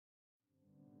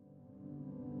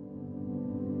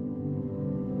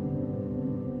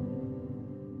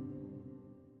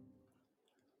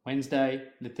Wednesday,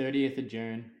 the 30th of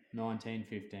June,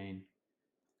 1915.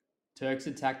 Turks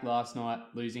attacked last night,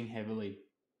 losing heavily.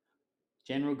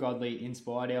 General Godley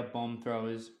inspired our bomb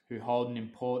throwers, who hold an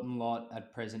important lot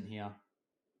at present here.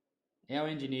 Our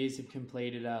engineers have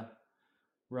completed a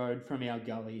road from our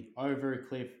gully over a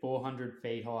cliff 400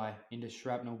 feet high into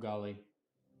Shrapnel Gully.